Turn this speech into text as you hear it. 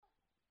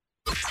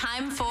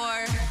Time for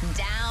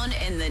Down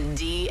in the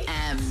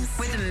DMs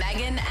with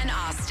Megan and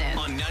Austin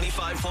on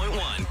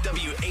 95.1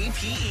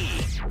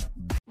 WAPE.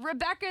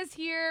 Rebecca's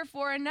here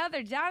for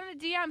another Down in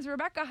the DMs.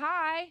 Rebecca,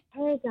 hi.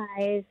 Hey,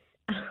 guys.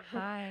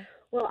 Hi.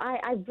 Well,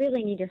 I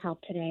really need your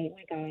help today,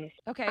 my guys.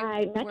 Okay.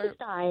 I met this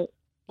guy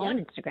on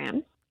Yeah.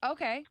 Instagram.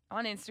 Okay,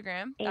 on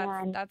Instagram.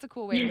 And- That's a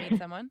cool way to meet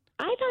someone.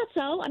 I thought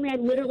so. I mean, I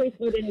literally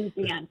slid in his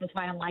DMs. That's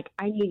why I'm like,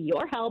 I need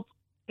your help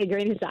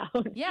figuring this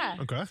out. Yeah.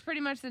 Okay. That's pretty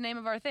much the name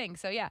of our thing.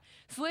 So, yeah.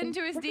 Slid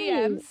into his Right.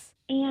 DMs.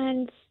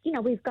 And,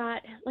 we've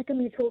got like a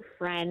mutual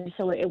friend,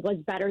 so it was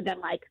better than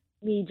like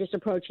me just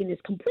approaching this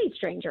complete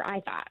stranger,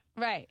 I thought.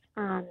 Right.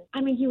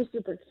 He was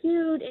super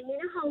cute, and you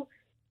know how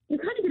you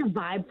kind of get a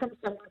vibe from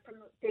someone from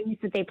the things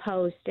that they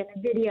post and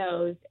the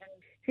videos, and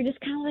you're just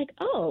kind of like,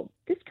 oh,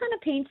 this kind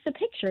of paints the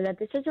picture that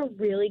this is a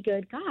really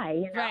good guy,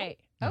 you know? Right.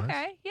 Nice.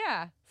 Okay.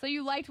 Yeah. So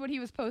you liked what he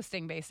was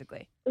posting,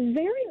 basically.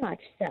 Very much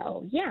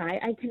so. Yeah,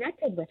 I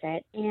connected with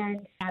it,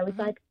 and I was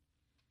like,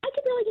 I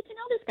could really get to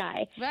know this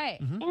guy. Right.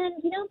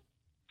 And,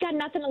 got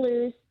nothing to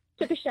lose.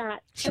 Took a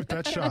shot. Shoot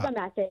that Sent him shot. a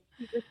message.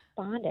 He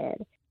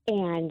responded.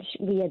 And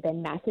we had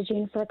been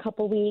messaging for a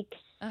couple weeks.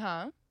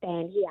 Uh-huh.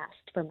 Then he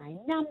asked for my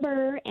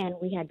number, and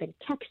we had been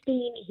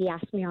texting. He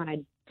asked me on a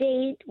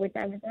date, which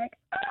I was like,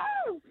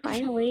 oh,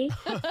 finally.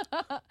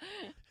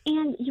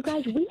 And you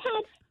guys, we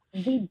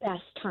had the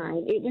best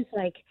time. It was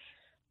like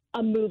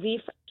a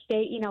movie,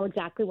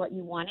 exactly what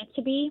you want it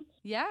to be.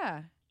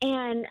 Yeah.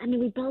 And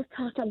we both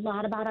talked a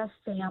lot about our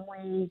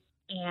families,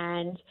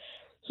 and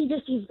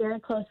he's very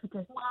close with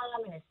his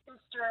mom and his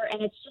sister.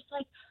 And it's just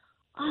like,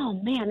 oh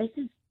man,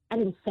 I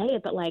didn't say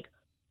it, but like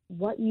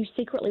what you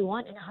secretly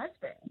want in a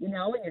husband, and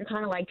you're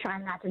kind of like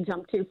trying not to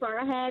jump too far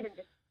ahead and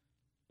just,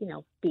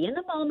 be in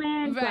the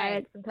moment.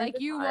 Right. But sometimes Like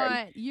it's you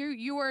hard.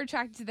 you were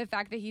attracted to the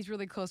fact that he's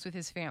really close with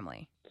his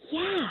family.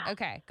 Yeah.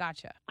 Okay.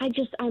 Gotcha.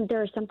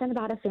 There's something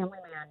about a family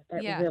man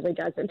that Yeah. really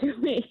does it to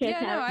me.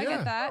 Yeah, no, I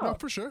get that. No,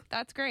 for sure.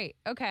 That's great.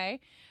 Okay.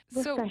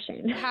 So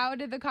Refreshing. how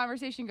did the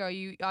conversation go?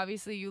 You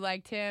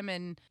liked him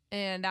and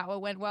that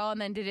went well,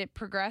 and then did it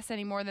progress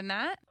any more than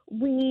that?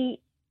 We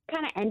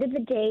kind of ended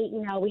the date.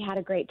 We had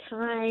a great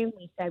time.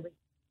 We said we'd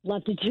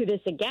love to do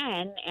this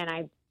again. And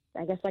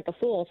I guess like a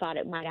fool thought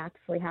it might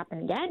actually happen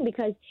again,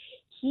 because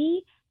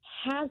he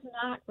has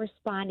not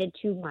responded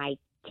to my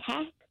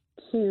text.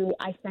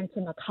 I sent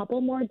him a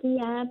couple more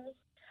DMs.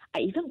 I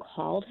even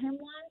called him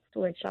once,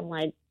 which I'm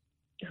like,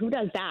 who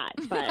does that?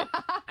 But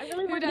I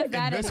really Who want does to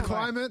that In this anymore?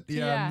 climate,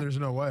 Yeah. there's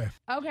no way.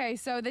 Okay,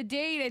 so the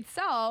date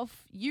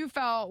itself you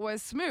felt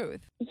was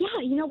smooth.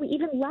 Yeah, we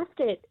even left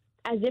it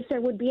as if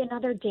there would be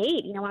another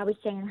date. I was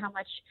saying how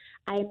much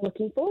I am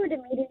looking forward to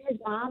meeting his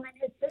mom and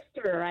his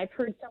sister. I've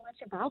heard so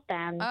much about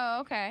them.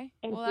 Oh, okay.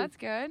 And Well, he- that's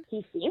good.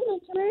 He seemed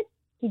into it.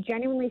 He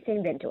genuinely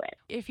seemed into it.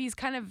 If he's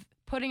kind of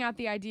putting out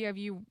the idea of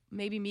you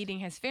maybe meeting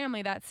his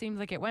family, that seems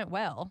like it went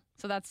well.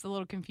 So that's a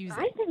little confusing.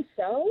 I think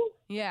so.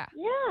 Yeah.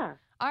 Yeah.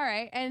 All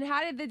right. And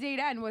how did the date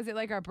end? Was it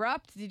like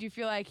abrupt? Did you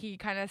feel like he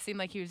kind of seemed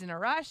like he was in a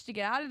rush to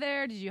get out of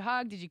there? Did you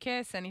hug? Did you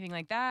kiss? Anything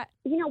like that?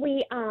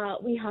 We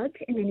hugged,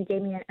 and then he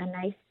gave me a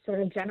nice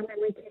sort of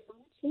gentlemanly kiss on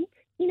the cheek.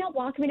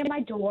 Walked me to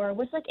my door.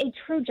 Was like a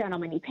true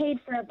gentleman. He paid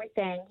for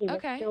everything. He was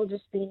Okay. still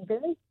just being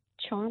very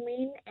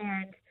charming,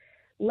 and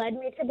led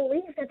me to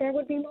believe that there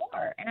would be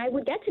more, and I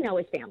would get to know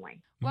his family.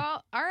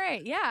 Well, all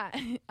right. Yeah.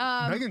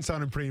 Megan's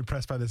sounding pretty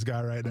impressed by this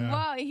guy right now.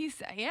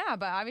 Well,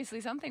 but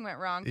obviously something went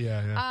wrong.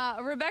 Yeah.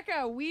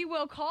 Rebecca, we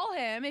will call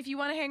him if you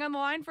want to hang on the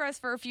line for us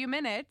for a few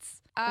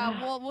minutes.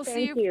 We'll see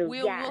thank if you.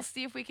 we'll Yes.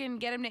 see if we can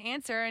get him to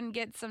answer and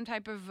get some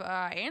type of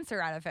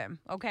answer out of him.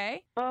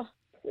 Okay? Oh,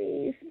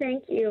 please.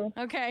 Thank you.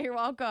 Okay, you're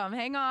welcome.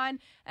 Hang on,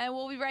 and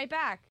we'll be right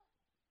back.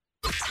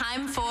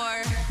 Time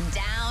for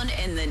Down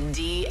in the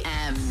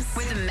DMs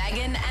with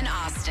Megan and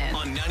Austin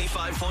On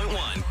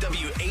 95.1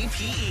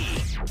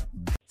 WAPE.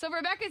 So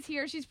Rebecca's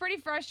here. She's pretty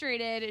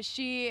frustrated.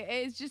 She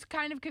is just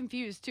kind of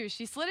confused too.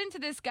 She slid into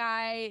this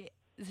guy's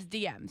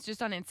DMs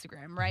just on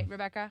Instagram, right,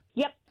 Rebecca?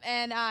 Yep.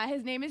 And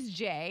his name is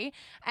Jay.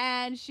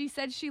 And she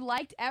said she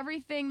liked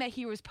everything that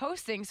he was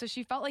posting, so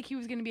she felt like he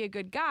was going to be a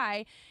good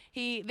guy.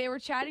 They were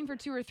chatting for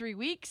 2 or 3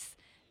 weeks,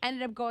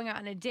 ended up going out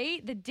on a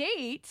date. The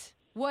date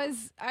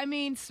was,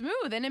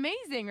 smooth and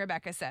amazing,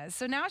 Rebecca says.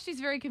 So now she's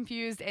very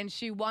confused, and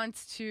she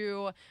wants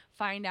to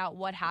find out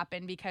what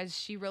happened, because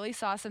she really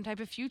saw some type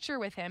of future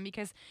with him,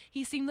 because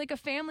he seemed like a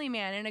family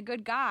man and a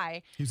good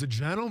guy. He's a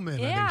gentleman,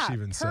 Yeah, I think she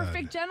even said.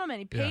 perfect gentleman.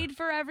 He paid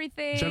for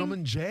everything.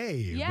 Gentleman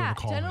Jay, we're Yeah, gonna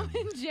call him.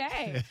 Gentleman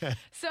Jay.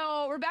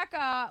 So,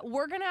 Rebecca,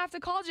 we're going to have to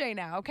call Jay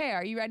now. Okay,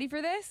 are you ready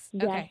for this?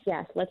 Yes, Okay.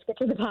 yes. Let's get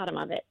to the bottom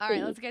of it. All right,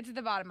 please. let's get to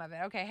the bottom of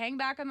it. Okay, hang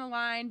back on the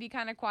line. Be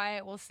kind of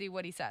quiet. We'll see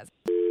what he says.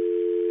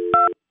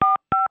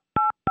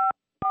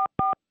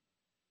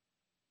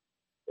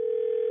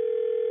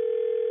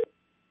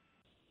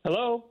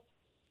 Hello?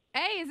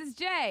 Hey, is this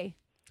Jay?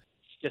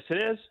 Yes, it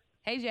is.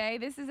 Hey, Jay.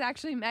 This is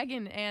actually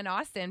Megan and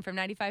Austin from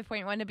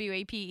 95.1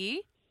 WAPE.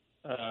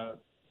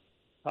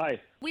 Hi.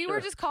 We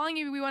were just calling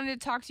you. We wanted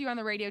to talk to you on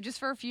the radio just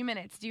for a few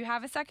minutes. Do you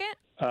have a second?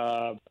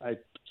 I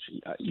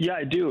Yeah,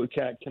 I do.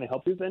 Can I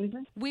help you with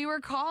anything? We were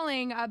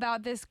calling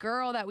about this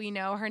girl that we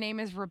know. Her name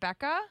is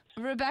Rebecca.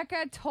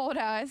 Rebecca told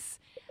us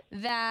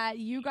that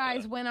you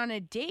guys went on a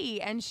date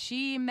and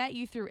she met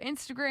you through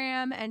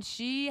Instagram and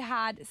she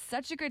had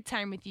such a good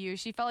time with you.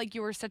 She felt like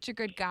you were such a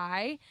good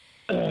guy.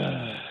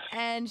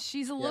 And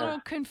she's a little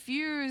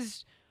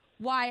confused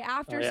why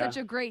after such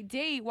a great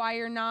date, why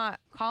you're not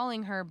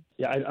calling her.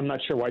 Yeah, I'm not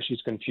sure why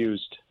she's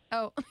confused.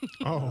 Oh.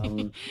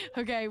 Oh.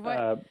 Okay,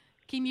 what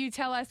can you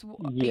tell us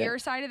your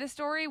side of the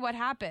story? What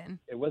happened?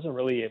 It wasn't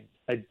really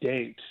a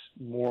date,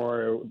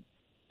 more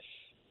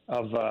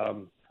of a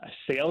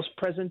sales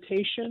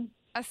presentation.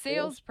 A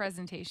sales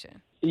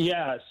presentation.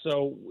 Yeah,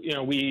 so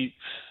we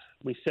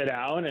sit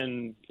down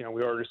and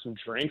we order some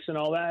drinks and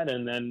all that,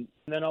 and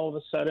then all of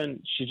a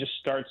sudden she just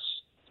starts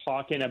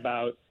talking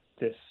about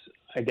this,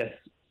 I guess,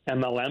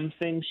 MLM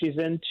thing she's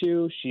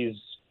into. She's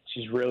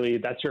really,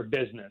 that's her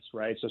business,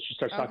 right? So she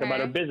starts talking about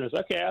her business.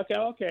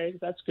 Okay,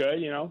 that's good,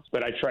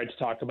 But I tried to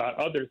talk about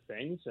other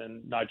things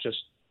and not just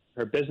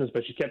her business,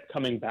 but she kept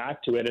coming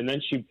back to it. And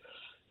then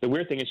the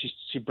weird thing is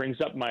she brings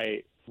up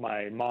my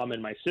mom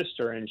and my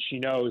sister, and she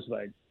knows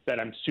like that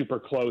I'm super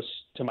close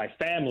to my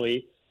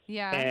family.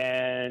 Yeah.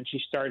 And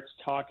she starts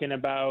talking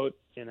about,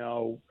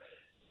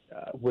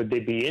 would they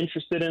be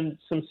interested in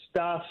some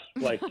stuff?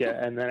 Like,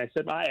 and then I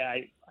said,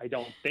 I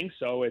don't think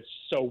so. It's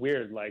so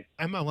weird. Like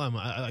MLM,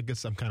 I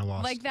guess I'm kind of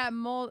lost. Like that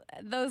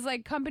those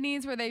like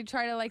companies where they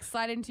try to like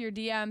slide into your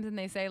DMs and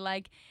they say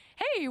like,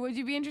 hey, would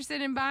you be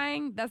interested in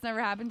buying? That's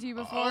never happened to you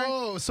before.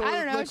 Oh, so I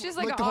don't know. It's just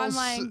like an the whole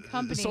online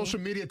company. Social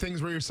media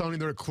things where you're selling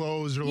their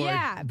clothes or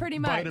like pretty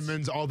much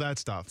vitamins, all that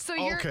stuff. So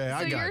you're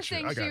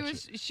saying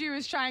she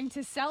was trying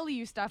to sell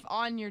you stuff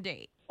on your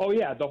date. Oh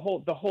yeah, the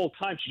whole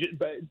time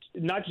but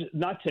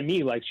not to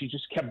me. Like she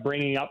just kept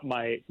bringing up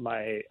my.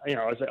 I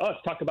was like, oh,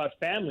 let's talk about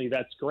family.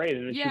 That's great.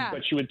 And then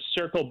but she would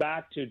circle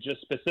back to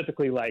just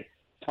specifically like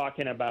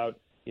talking about.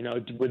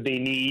 Would they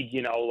need,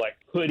 like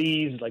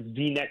hoodies, like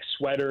V-neck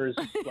sweaters,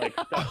 like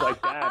stuff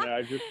like that? And I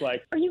was just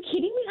like, are you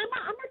kidding me? I'm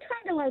not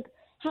trying to like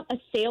have a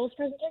sales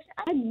presentation.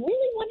 I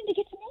really wanted to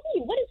get to know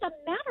you. What is the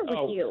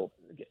matter with you?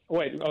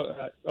 Wait,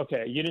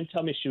 okay. You didn't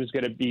tell me she was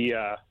going to be,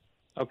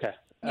 okay.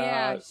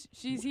 Yeah,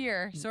 she's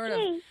here, sort of.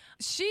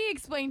 She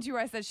explained to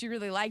us that she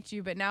really liked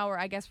you, but now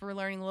I guess we're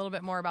learning a little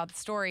bit more about the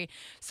story.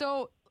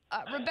 So,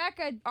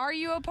 Rebecca, are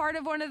you a part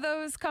of one of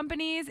those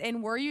companies,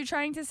 and were you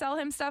trying to sell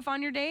him stuff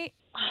on your date?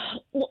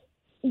 Well,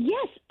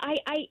 yes,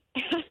 I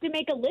have to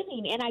make a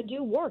living, and I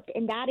do work,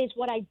 and that is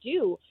what I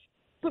do.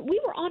 But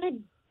we were on a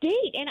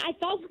date, and I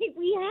thought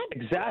we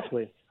had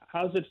exactly.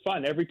 How's it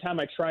fun? Every time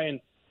I try and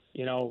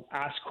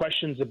ask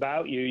questions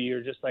about you,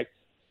 you're just like,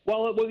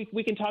 well,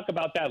 we can talk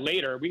about that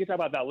later.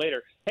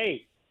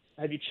 Hey,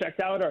 have you checked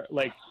out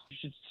you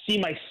should see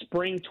my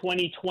spring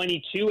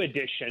 2022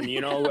 edition,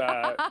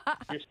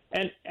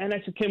 and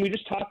I said, can we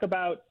just talk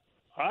about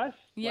us?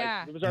 Yeah.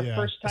 Like, it was our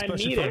first time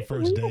especially meeting. for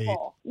a first date.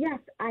 Yes,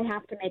 I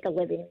have to make a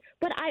living,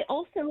 but I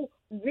also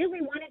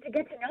really wanted to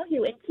get to know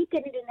you and keep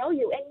getting to know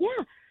you. And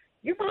yeah,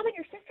 your mom and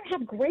your sister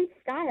have great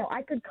style.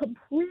 I could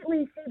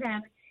completely see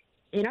them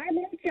in our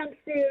little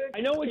jumpsuits. I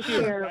know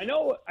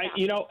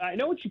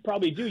what you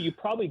probably do. You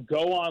probably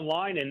go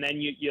online and then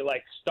you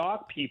like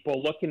stalk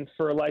people looking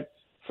for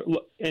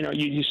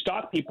you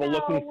stalk people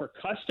looking for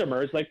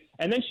customers. Like,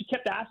 and then she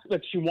kept asking,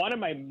 like, she wanted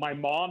my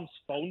mom's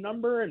phone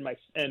number and my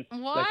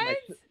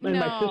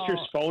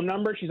sister's phone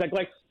number. She's like,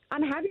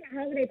 I'm having a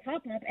holiday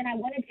pop-up, and I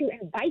wanted to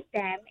invite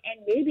them,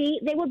 and maybe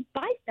they would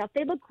buy stuff.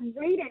 They look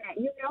great in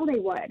it. They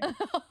would.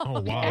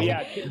 Oh, wow.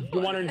 Yeah, you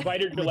want to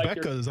invite her to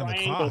Rebecca's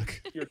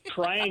your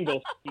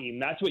triangle scheme.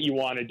 That's what you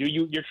want to do.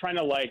 You're trying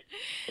to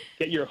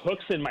get your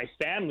hooks in my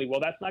family. Well,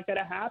 that's not going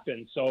to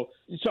happen. So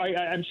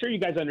I'm sure you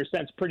guys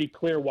understand. It's pretty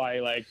clear why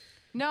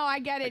No, I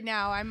get it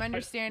now. I'm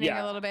understanding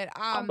a little bit.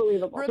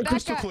 Unbelievable. Rebecca,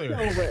 crystal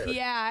clear.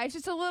 Yeah, it's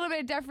just a little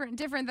bit different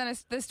than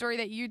the story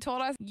that you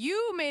told us.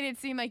 You made it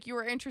seem like you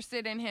were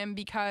interested in him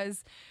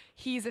because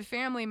he's a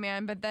family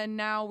man, but then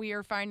now we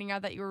are finding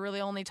out that you were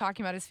really only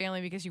talking about his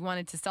family because you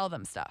wanted to sell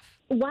them stuff.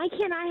 Why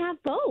can't I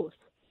have both?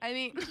 I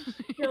mean,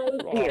 so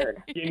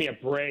weird. Give me a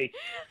break.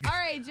 All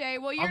right, Jay.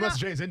 Well, unless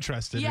Jay's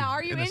interested. Yeah,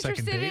 are you in a second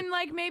interested date?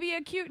 in maybe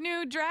a cute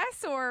new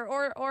dress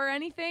or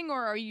anything,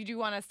 or you do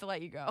want us to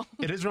let you go?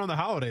 It is around the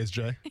holidays,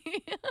 Jay.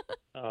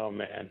 Oh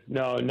man,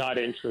 no, not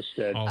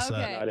interested. All set.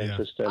 Okay. Not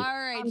interested. All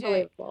right,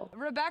 Jay.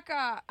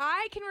 Rebecca,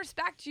 I can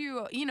respect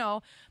you,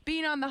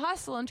 being on the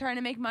hustle and trying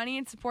to make money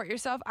and support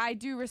yourself. I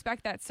do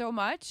respect that so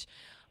much.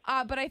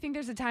 But I think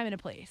there's a time and a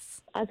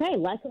place. Okay,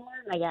 lesson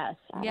learned, I guess.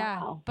 I don't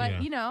know. But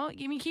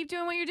keep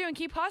doing what you're doing,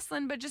 keep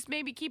hustling, but just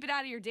maybe keep it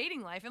out of your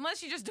dating life.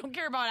 Unless you just don't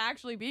care about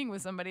actually being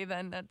with somebody,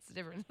 then that's a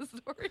different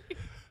story.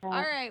 All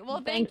right,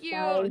 well, thank you,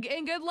 guys.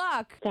 and good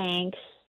luck. Thanks.